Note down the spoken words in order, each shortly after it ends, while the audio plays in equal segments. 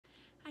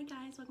Hi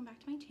guys, welcome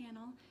back to my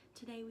channel.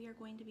 Today we are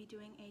going to be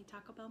doing a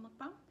Taco Bell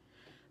mukbang.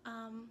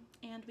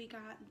 And we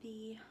got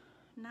the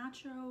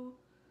nacho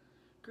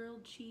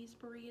grilled cheese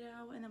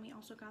burrito, and then we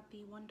also got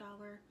the $1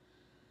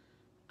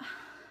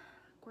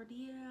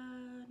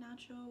 gordita,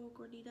 nacho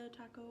gordita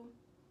taco.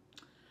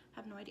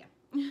 Have no idea.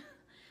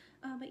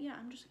 But yeah,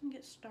 I'm just gonna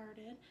get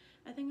started.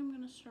 I think I'm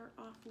gonna start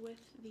off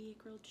with the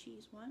grilled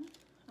cheese one.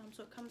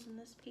 So it comes in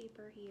this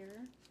paper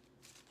here.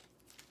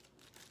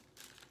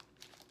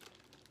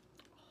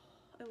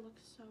 Oh, it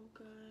looks so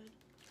good.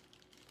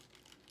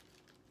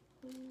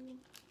 Ooh.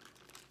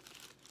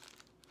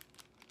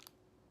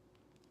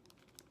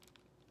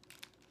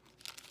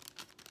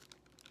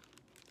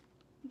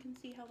 You can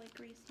see how like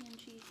greasy and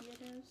cheesy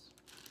it is.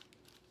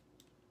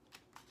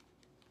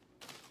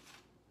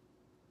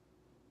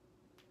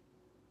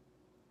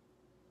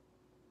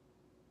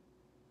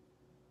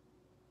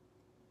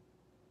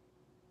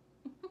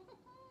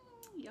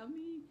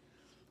 Yummy.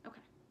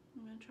 Okay,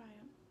 I'm gonna try it.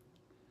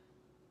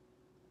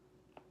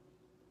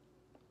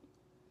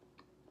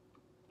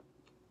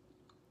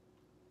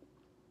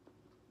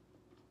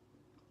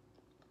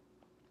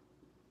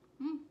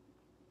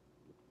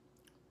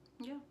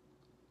 Yeah.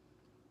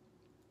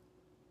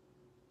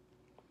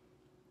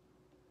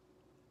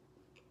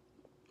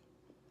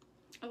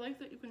 I like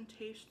that you can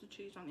taste the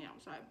cheese on the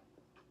outside.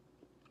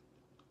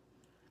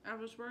 I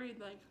was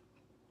worried like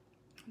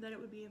that it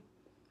would be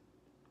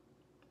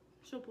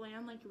so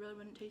bland, like you really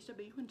wouldn't taste it,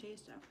 but you can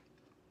taste it.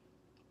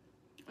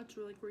 It's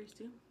really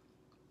greasy.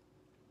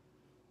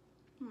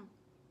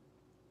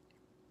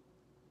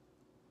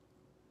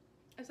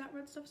 Is that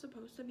red stuff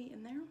supposed to be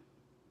in there?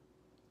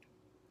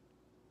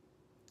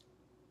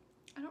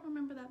 I don't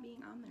remember that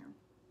being on there.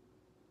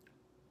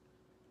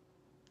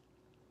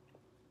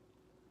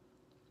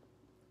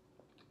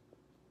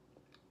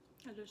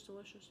 It is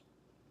delicious.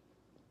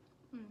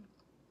 I'm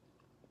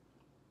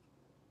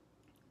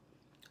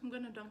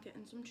gonna dunk it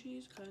in some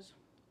cheese because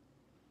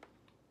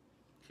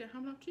can't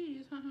have enough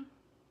cheese, haha.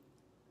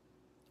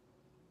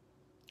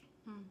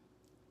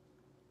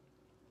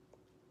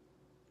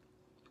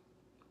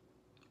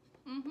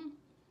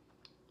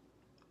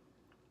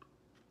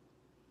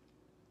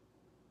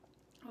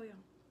 Oh yeah,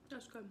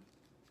 that's good.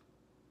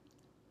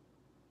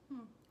 I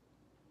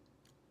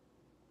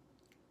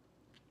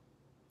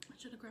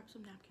should have grabbed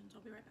some napkins.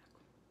 I'll be right back.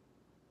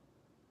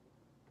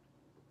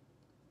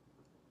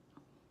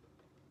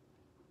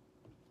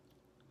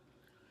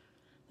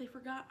 They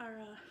forgot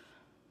our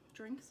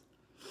drinks,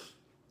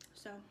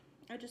 so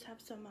I just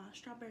have some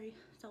strawberry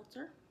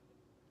seltzer.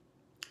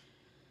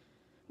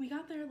 We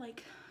got there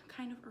like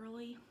kind of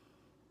early,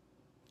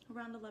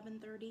 around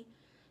 11:30,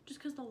 just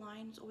because the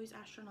line is always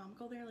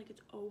astronomical there. Like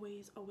it's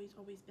always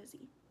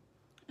busy.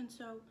 And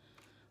so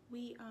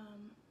we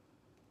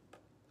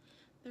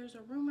there's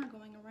a rumor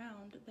going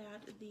around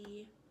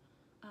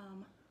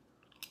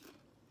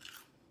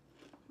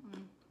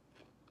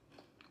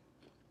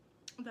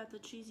that the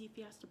cheesy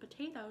fiesta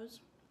potatoes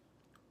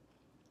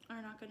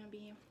are not going to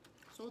be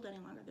sold any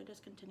longer. They're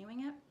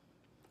discontinuing it,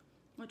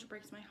 which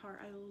breaks my heart.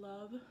 I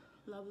love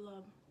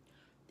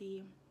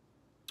the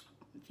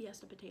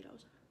fiesta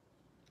potatoes.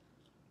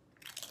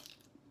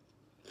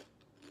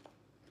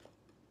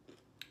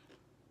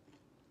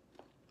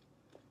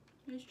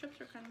 These chips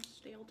are kind of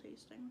stale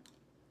tasting.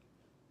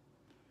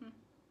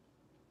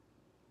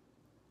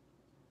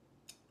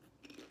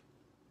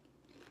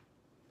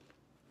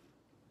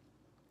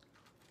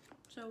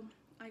 So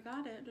I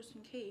got it just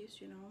in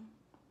case, you know,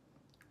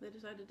 they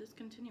decide to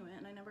discontinue it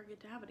and I never get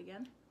to have it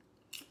again.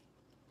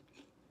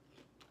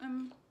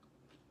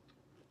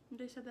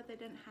 They said that they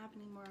didn't have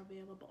any more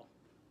available.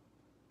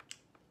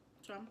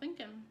 So I'm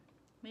thinking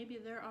maybe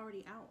they're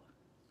already out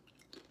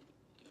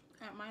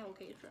at my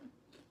location,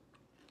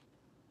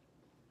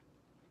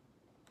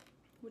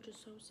 which is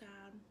so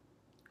sad.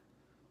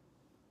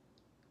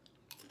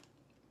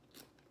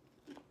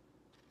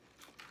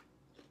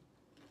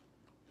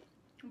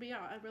 But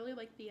yeah, I really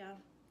like the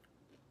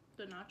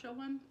nacho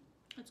one.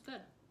 It's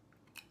good.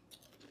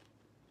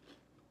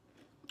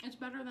 It's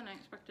better than I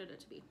expected it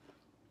to be.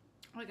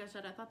 Like I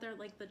said, I thought there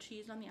like the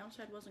cheese on the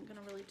outside wasn't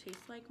gonna really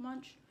taste like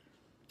much.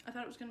 I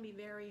thought it was gonna be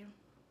very,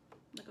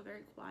 like a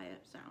very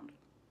quiet sound.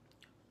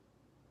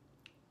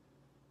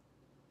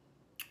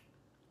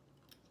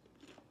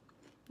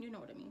 You know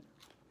what I mean.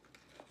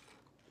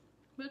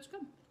 But it's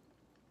good.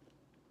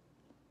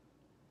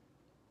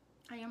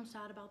 I am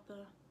sad about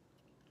the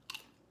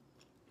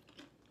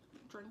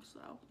drinks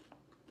though.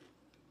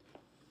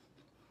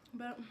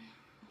 But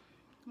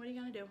what are you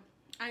gonna do?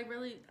 I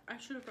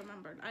should have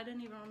remembered. I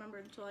didn't even remember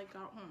until I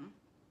got home.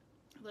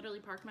 I literally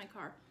parked my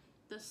car.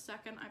 The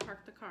second I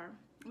parked the car,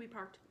 we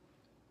parked,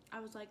 I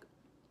was like,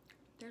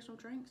 there's no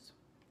drinks.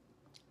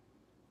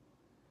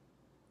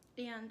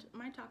 And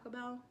my Taco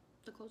Bell,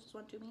 the closest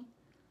one to me,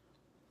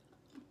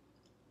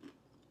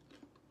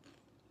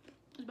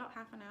 is about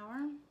half an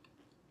hour.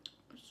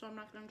 So I'm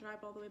not gonna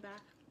drive all the way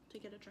back to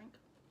get a drink.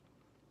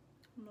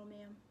 No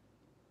ma'am.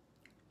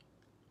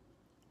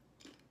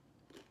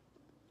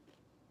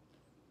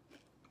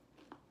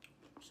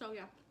 So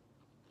yeah,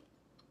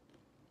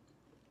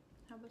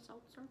 have a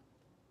seltzer.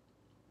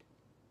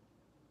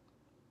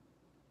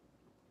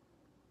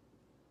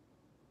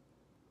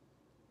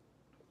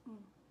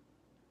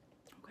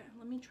 Okay,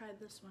 let me try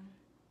this one.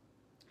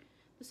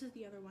 This is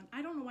the other one.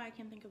 I don't know why I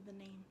can't think of the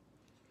name.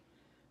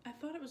 I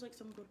thought it was like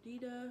some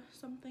gordita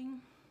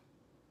something.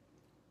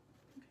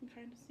 You can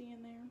kind of see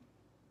in there.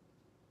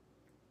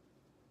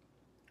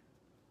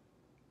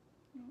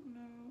 I don't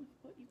know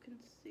what you can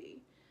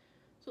see.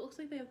 So it looks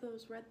like they have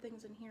those red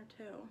things in here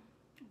too.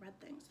 Red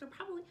things. They're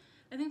probably,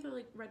 I think they're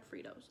like red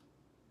Fritos.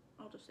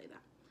 I'll just say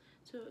that.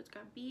 So it's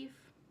got beef,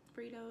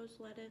 Fritos,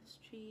 lettuce,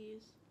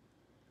 cheese.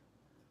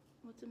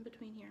 What's in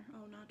between here?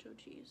 Oh, nacho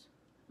cheese.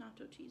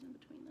 Nacho cheese in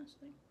between this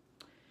thing.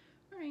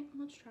 Alright,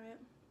 let's try it.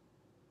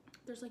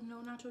 There's like no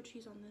nacho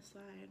cheese on this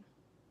side.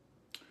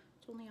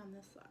 It's only on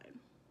this side.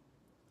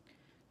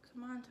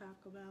 Come on,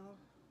 Taco Bell.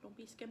 Don't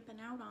be skimping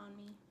out on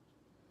me.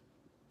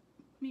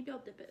 Maybe I'll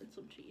dip it in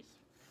some cheese.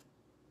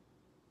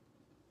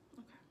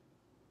 Okay.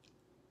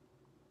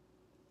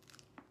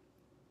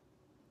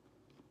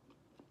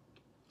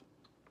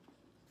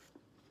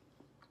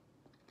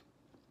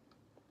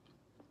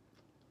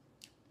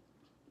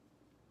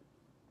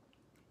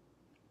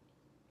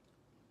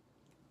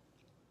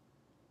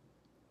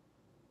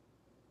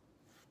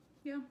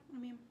 Yeah, I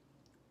mean,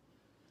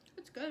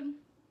 it's good.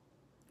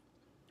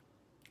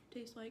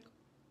 Tastes like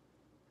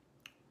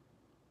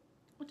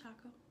a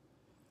taco.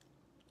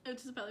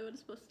 Which is probably what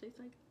it's supposed to taste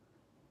like.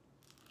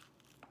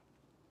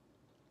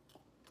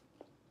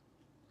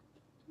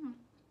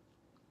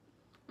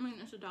 I mean,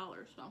 it's $1,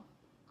 so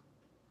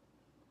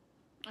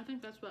I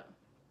think that's what,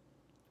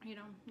 you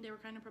know, they were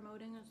kind of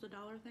promoting as the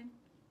dollar thing.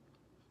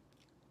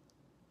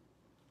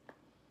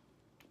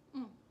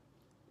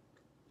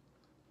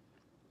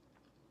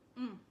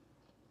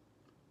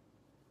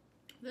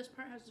 This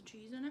part has the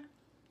cheese in it,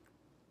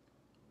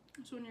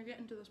 so when you're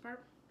getting to this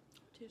part,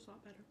 it tastes a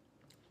lot better.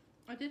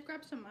 I did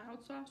grab some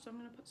mild sauce, so I'm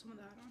going to put some of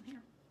that on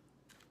here.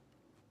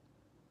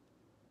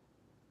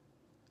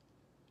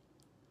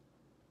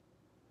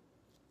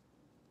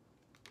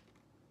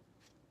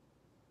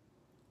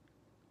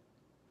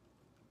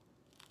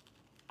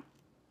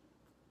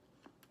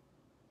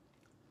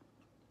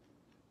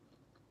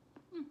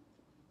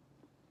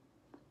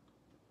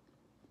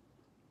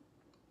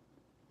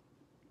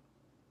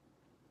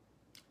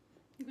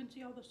 You can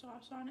see all the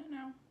sauce on it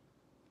now.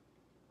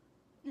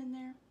 In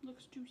there,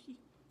 looks juicy.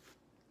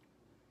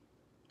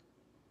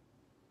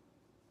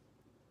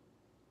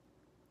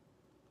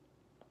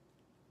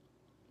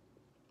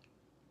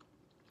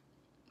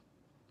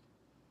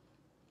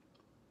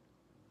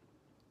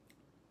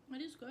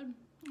 It is good.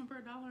 And for $1,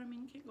 I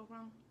mean, you can't go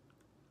wrong.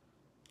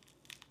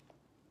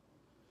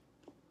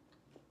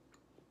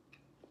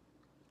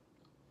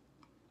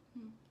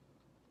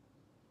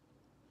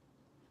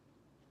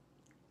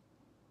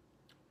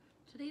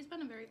 Today's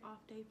been a very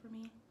off day for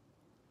me.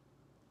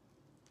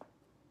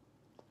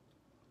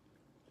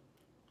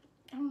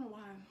 I don't know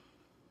why.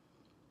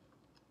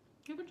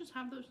 You ever just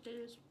have those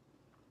days?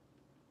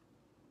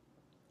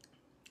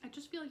 I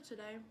just feel like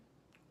today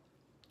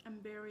I'm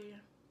very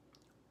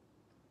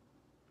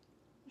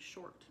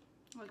short.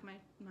 Like my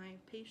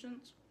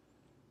patience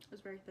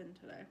is very thin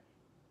today.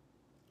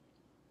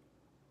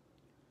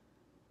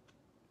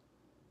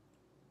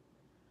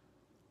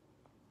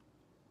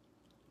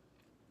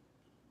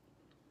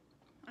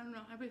 I don't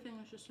know, everything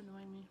is just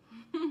annoying me.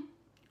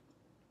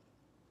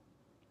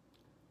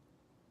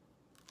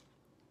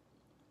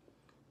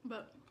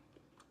 But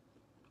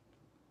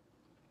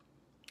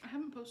I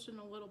haven't posted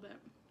in a little bit.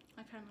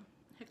 I kind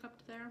of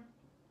hiccuped there,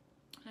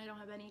 and I don't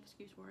have any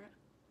excuse for it.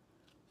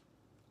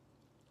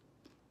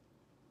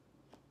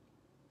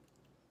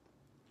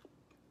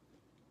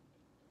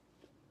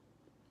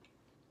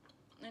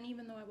 And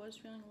even though I was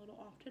feeling a little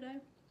off today,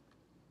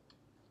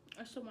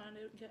 I still wanted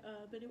to get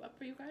a video up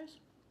for you guys.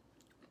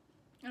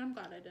 And I'm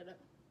glad I did it.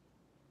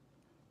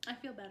 I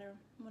feel better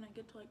when I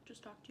get to like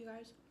just talk to you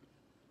guys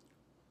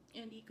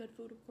and eat good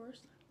food, of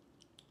course.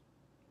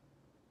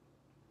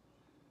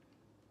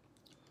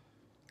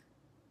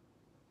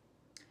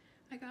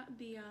 I got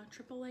the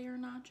triple layer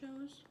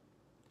nachos.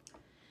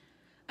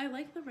 I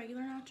like the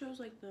regular nachos,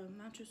 like the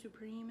Nacho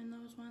Supreme and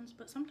those ones,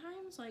 but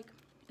sometimes like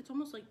it's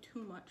almost like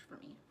too much for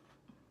me.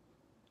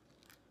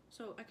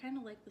 So I kind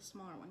of like the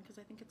smaller one because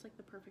I think it's like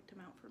the perfect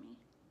amount for me.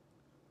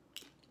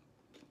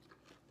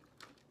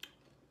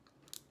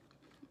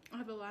 I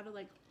have a lot of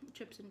like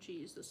chips and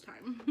cheese this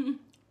time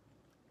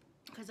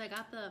because I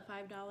got the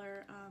 $5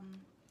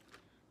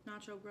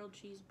 nacho grilled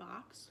cheese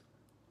box,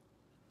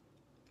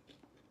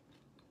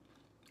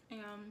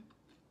 and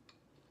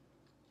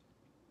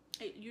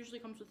it usually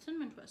comes with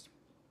cinnamon twist,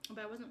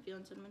 but I wasn't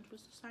feeling cinnamon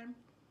twist this time,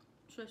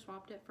 so I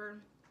swapped it for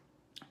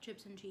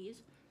chips and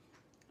cheese.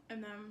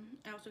 And then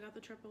I also got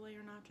the triple layer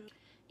nachos.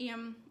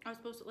 And I was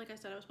supposed to, like I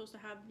said, I was supposed to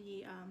have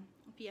the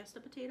Fiesta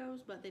potatoes,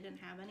 but they didn't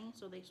have any,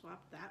 so they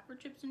swapped that for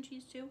chips and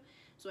cheese too.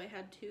 So I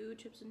had 2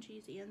 chips and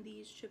cheese and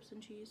these chips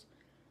and cheese.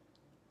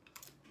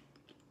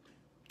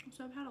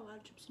 So I've had a lot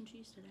of chips and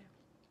cheese today.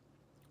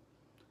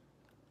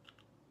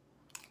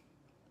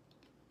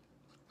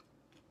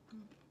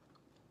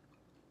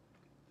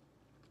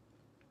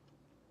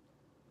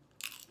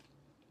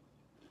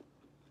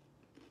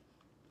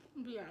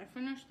 But yeah, I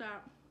finished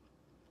that.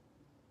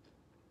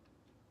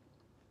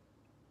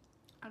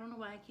 I don't know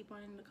why I keep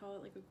wanting to call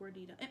it like a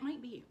gordita. It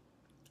might be.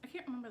 I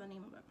can't remember the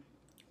name of it.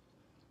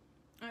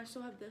 I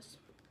still have this.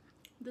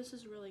 This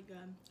is really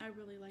good. I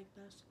really like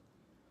this.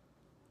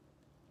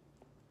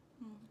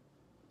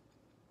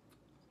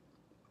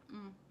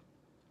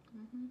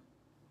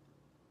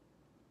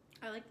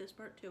 I like this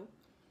part too,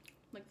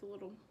 like the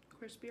little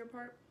crispier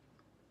part,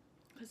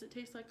 because it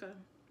tastes like a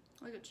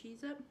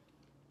Cheez-It.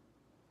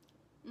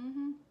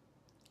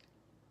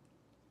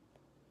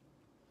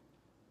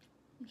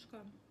 It's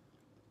good.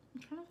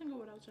 I'm trying to think of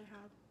what else I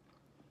have.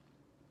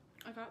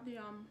 I got the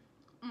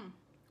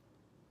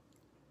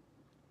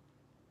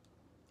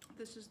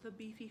this is the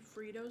beefy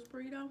Fritos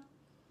burrito.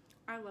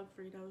 I love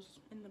Fritos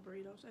in the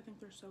burritos. I think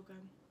they're so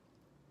good.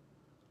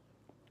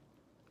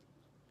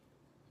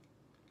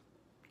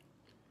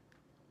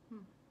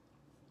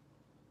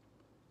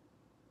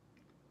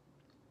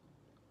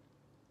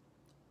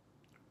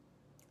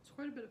 It's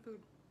quite a bit of food.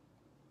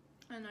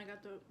 And I got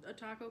a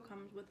taco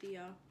comes with the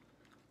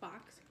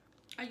box.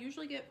 I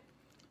usually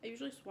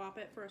swap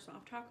it for a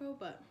soft taco,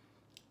 but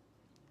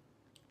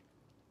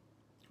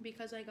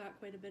because I got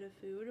quite a bit of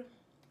food,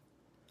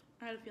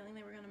 I had a feeling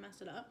they were gonna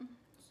mess it up.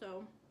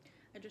 So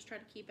I just try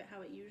to keep it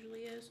how it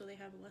usually is, so they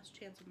have less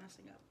chance of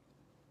messing up.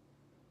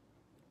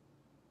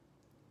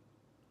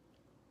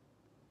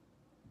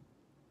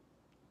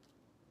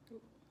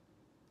 Ooh.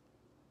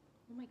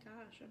 Oh my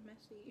gosh, I'm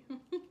messy.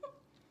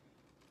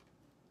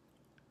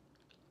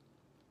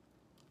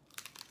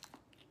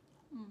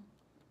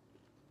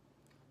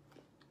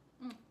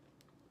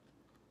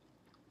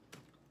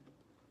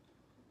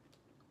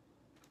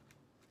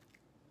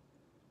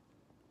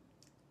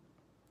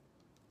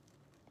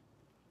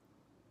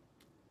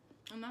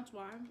 And that's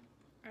why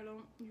I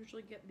don't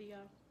usually get the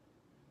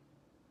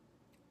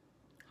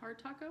hard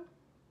taco,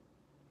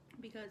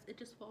 because it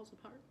just falls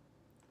apart.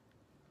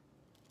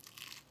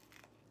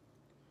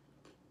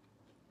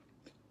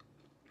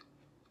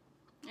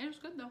 It is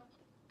good though.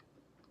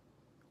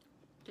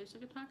 Tastes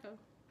like a taco.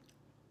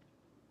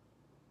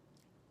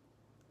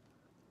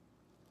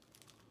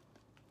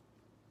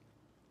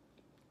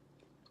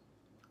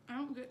 I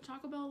don't get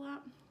Taco Bell a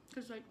lot,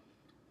 because like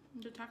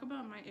the Taco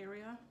Bell in my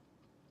area,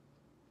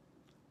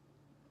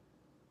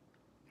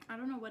 I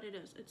don't know what it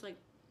is. It's like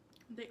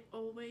they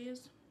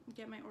always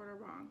get my order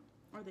wrong,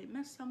 or they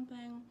miss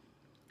something,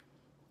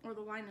 or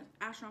the line is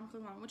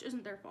astronomically long, which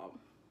isn't their fault.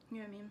 You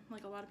know what I mean?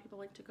 Like a lot of people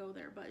like to go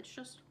there, but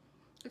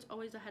it's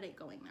always a headache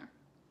going there.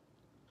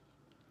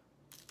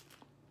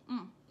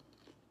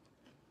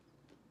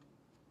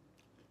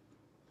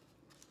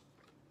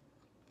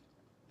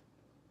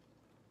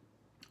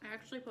 I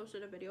actually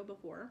posted a video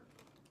before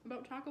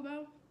about Taco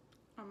Bell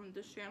on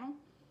this channel.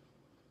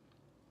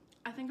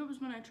 I think it was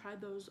when I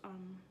tried those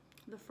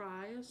the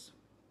fries,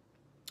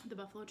 the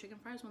buffalo chicken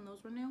fries, when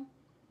those were new.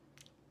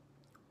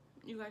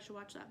 You guys should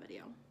watch that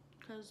video,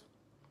 because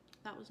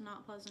that was not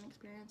a pleasant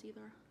experience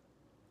either.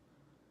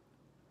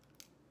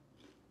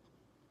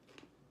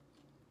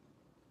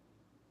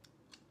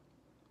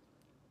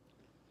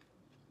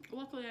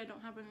 Luckily, I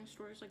don't have any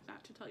stories like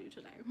that to tell you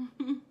today.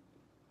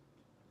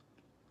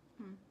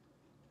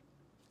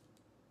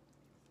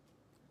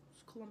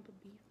 Just a clump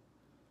of beef.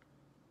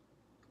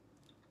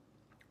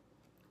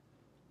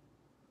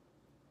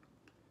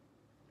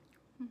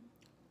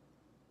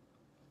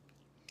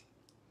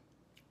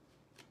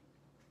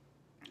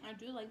 I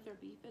do like their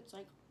beef. It's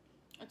like,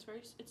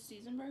 it's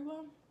seasoned very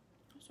well,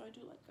 so I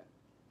do like it.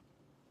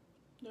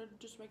 Their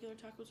just regular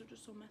tacos are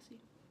just so messy.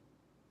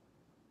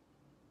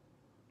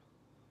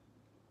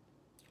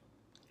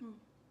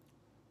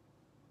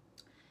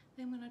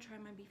 I'm gonna try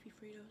my beefy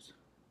Fritos.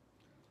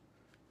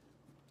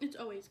 It's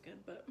always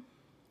good, but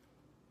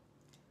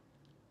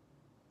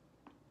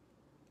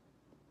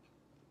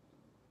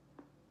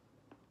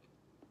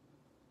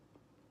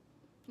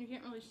you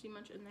can't really see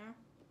much in there.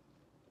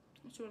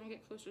 So when I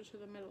get closer to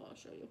the middle, I'll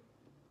show you.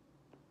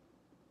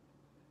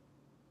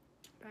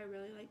 I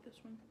really like this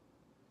one.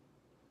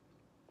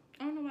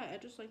 I don't know why, I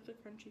just like the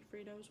crunchy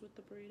Fritos with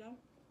the burrito.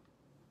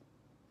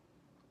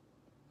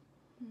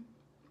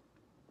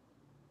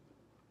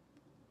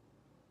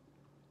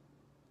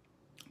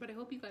 But I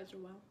hope you guys are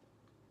well.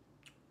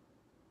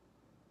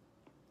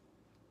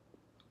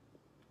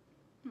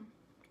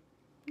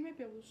 You might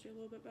be able to see a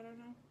little bit better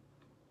now.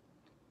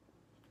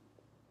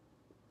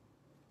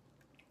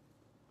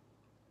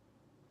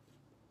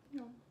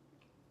 No.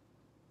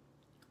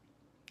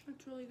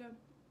 It's really good.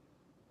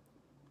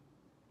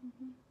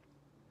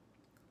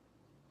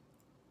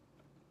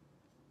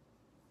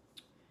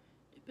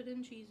 Dip it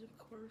in cheese, of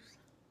course.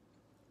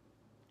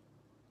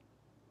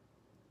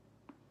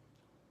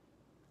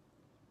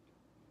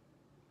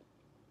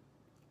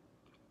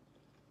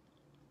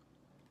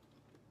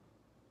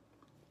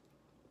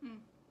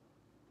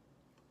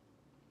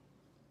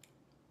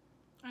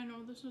 I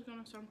know this is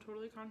gonna sound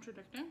totally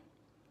contradicting,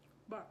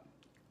 but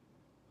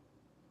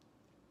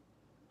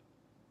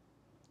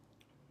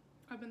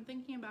I've been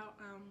thinking about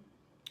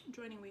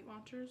joining Weight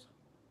Watchers,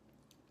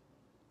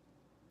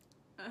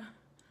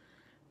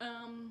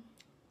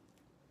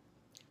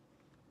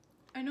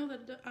 I know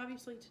that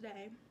obviously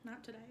today,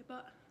 not today,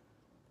 but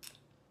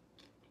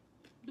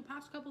the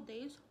past couple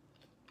days,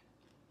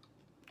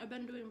 I've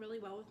been doing really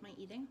well with my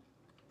eating.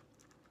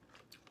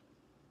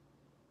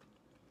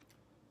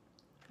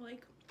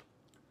 Like,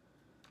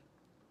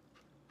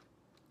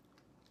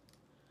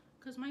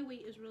 because my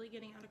weight is really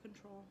getting out of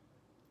control,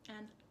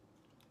 and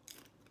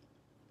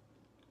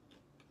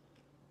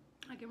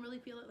I can really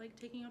feel it like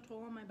taking a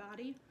toll on my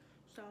body.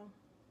 So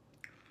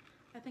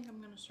I think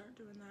I'm gonna start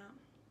doing that,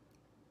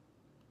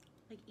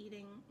 like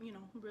eating, you know,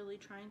 really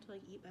trying to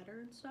like eat better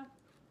and stuff.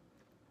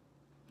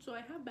 So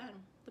I have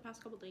been the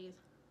past couple days.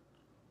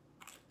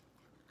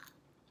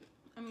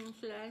 I mean,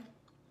 today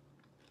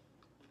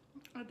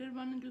I did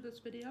want to do this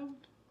video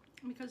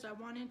because I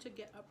wanted to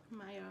get up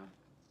my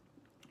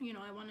you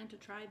know, I wanted to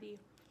try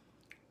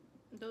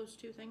those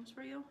two things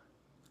for you.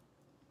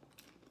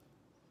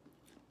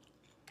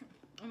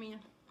 I mean,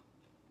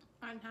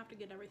 I'd have to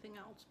get everything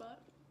else, but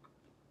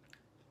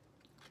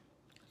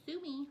sue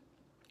me.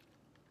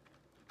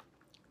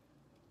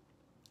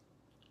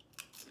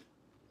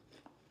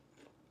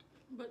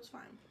 But it's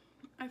fine.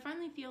 I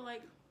finally feel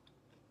like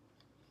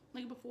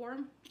before,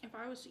 if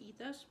I was to eat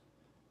this,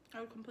 I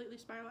would completely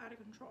spiral out of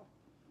control.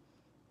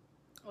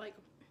 Like,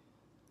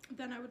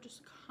 then I would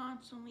just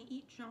constantly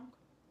eat junk,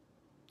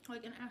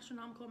 like an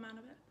astronomical amount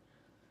of it.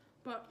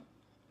 But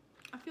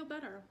I feel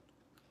better.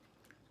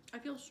 I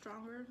feel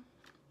stronger.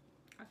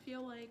 I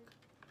feel like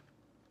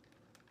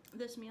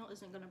this meal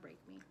isn't gonna break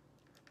me.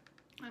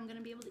 I'm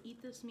gonna be able to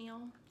eat this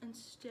meal and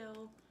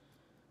still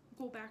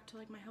go back to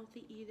like my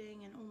healthy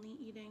eating and only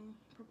eating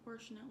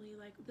proportionately.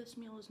 Like, this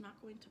meal is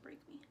not going to break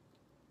me.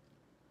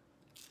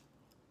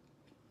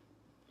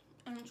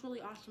 And it's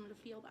really awesome to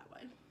feel that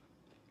way,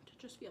 to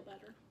just feel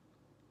better.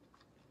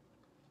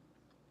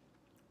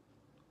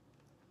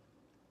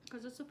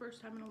 Because it's the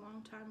first time in a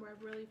long time where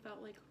I've really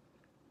felt like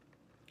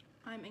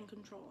I'm in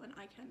control and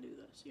I can do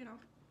this, you know?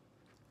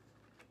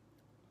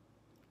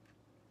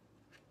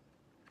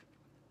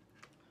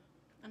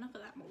 Enough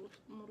of that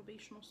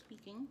motivational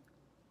speaking.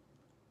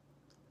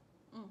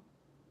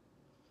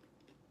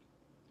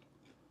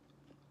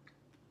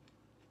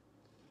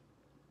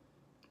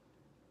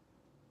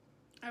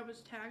 I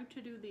was tagged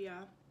to do the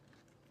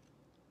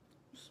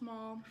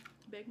small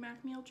Big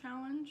Mac meal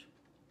challenge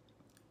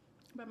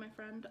by my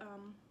friend,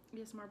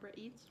 yes, Barbara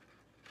Eats.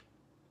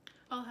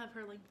 I'll have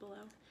her link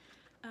below.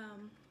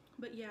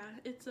 But yeah,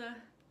 it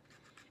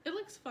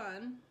looks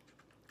fun.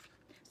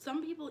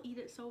 Some people eat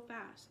it so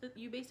fast that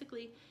you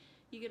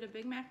get a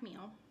Big Mac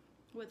meal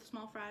with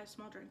small fries,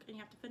 small drink, and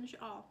you have to finish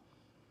it all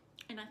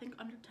in, I think,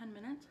 under 10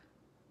 minutes.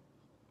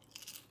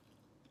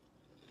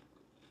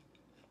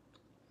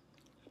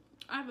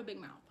 I have a big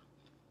mouth,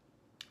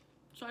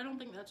 so I don't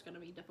think that's gonna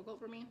be difficult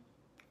for me.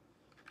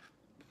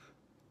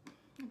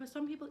 But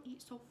some people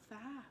eat so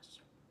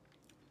fast.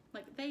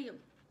 Like,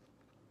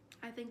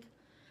 I think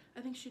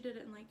she did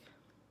it in like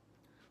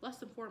less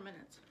than 4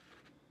 minutes.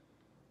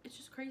 It's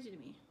just crazy to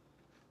me.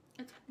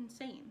 It's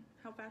insane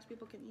how fast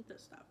people can eat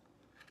this stuff.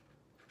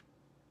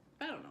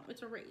 I don't know,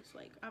 it's a race.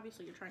 Like,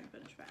 obviously you're trying to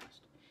finish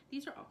fast.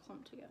 These are all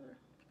clumped together.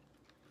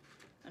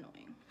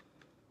 Annoying.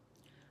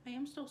 I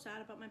am still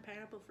sad about my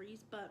pineapple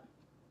freeze, but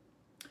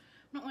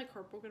I'm not like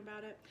heartbroken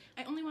about it.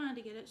 I only wanted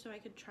to get it so I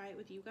could try it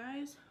with you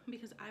guys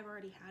because I've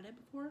already had it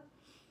before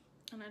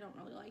and I don't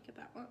really like it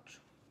that much.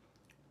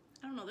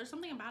 I don't know, there's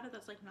something about it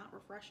that's like not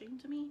refreshing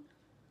to me.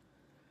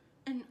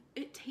 And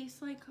it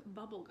tastes like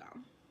bubble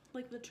gum,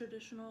 like the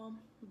traditional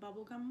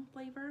bubblegum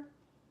flavor.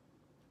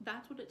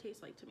 That's what it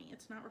tastes like to me.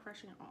 It's not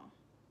refreshing at all.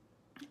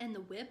 And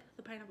the whip,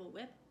 the pineapple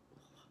whip,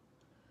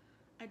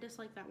 I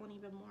dislike that one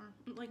even more.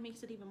 It like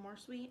makes it even more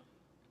sweet.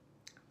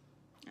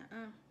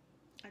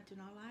 I do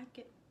not like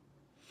it.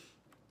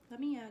 Let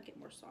me get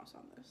more sauce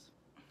on this.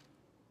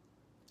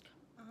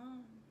 Come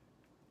on.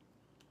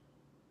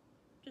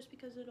 Just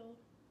because it'll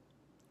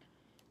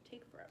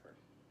take forever.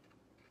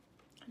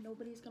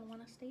 Nobody's gonna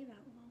want to stay that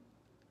long.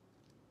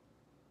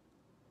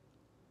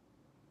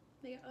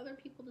 They got other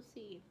people to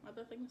see,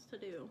 other things to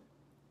do.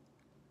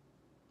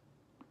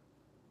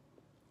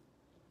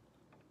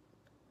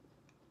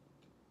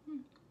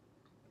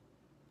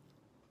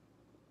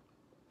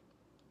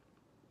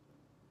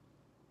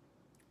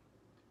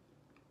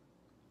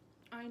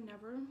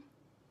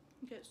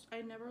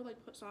 I never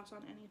like put sauce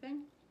on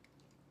anything.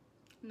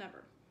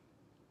 Never.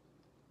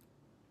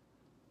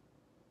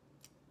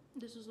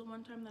 This is the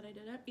one time that I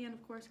did it, and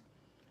of course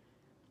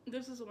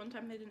this is the one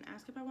time they didn't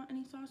ask if I want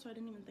any sauce, so I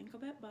didn't even think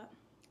of it. But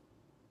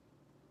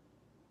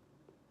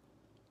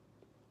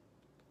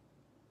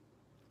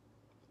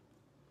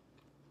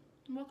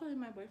luckily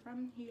my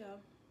boyfriend, he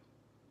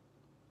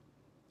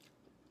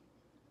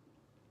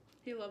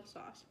loves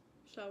sauce,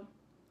 so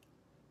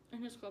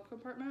in his glove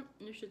compartment,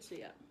 you should see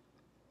it.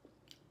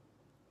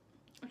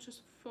 It's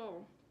just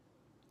full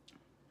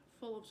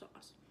of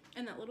sauce.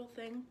 And that little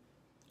thing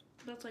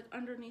that's like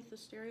underneath the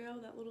stereo,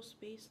 that little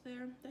space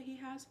there that he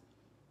has,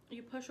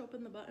 you push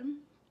open the button,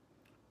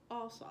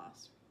 all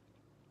sauce.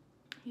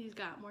 He's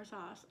got more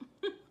sauce.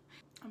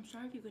 I'm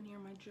sorry if you can hear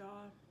my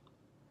jaw.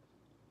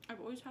 I've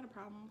always had a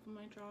problem with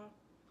my jaw.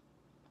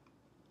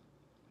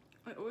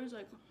 I always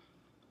like,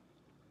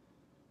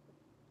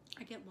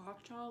 I get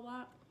lockjaw a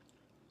lot,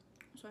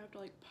 so I have to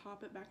like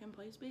pop it back in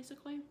place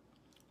basically.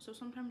 So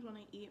sometimes when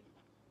I eat,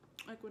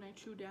 like when I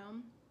chew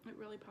down, it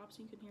really pops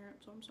and you can hear it,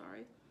 so I'm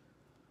sorry.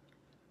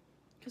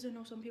 Because I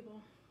know some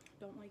people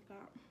don't like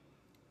that.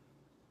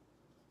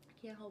 I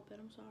can't help it,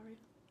 I'm sorry.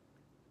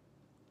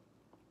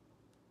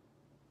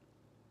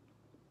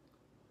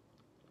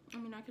 I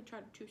mean, I could try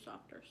to chew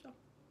softer, so.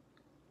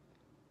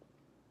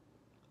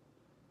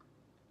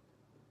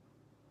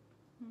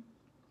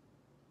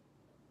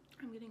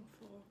 I'm getting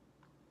full.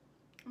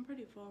 I'm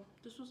pretty full.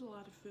 This was a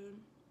lot of food.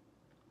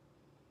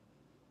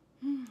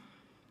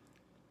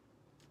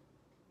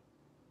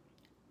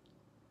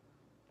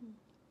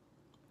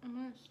 I'm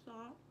gonna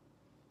stop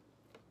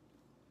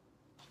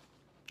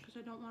because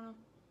I don't want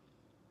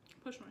to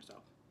push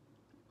myself.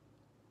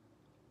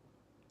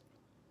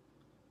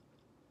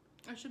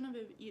 I shouldn't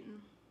have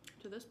eaten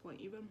to this point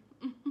even.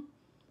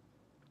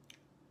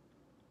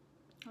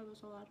 That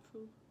was a lot of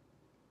food.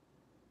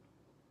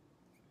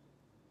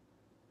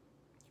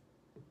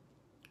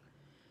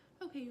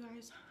 Okay, you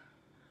guys,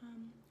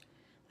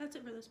 that's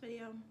it for this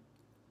video.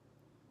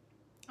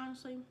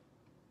 Honestly,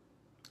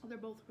 they're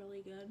both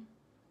really good.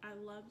 I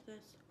love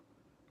this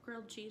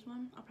grilled cheese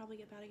one. I'll probably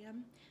get that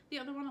again. The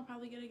other one I'll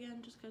probably get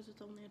again just because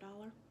it's only $1.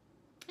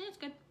 And it's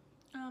good.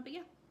 But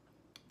yeah,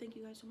 thank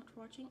you guys so much for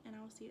watching, and I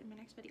will see you in my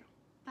next video.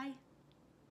 Bye.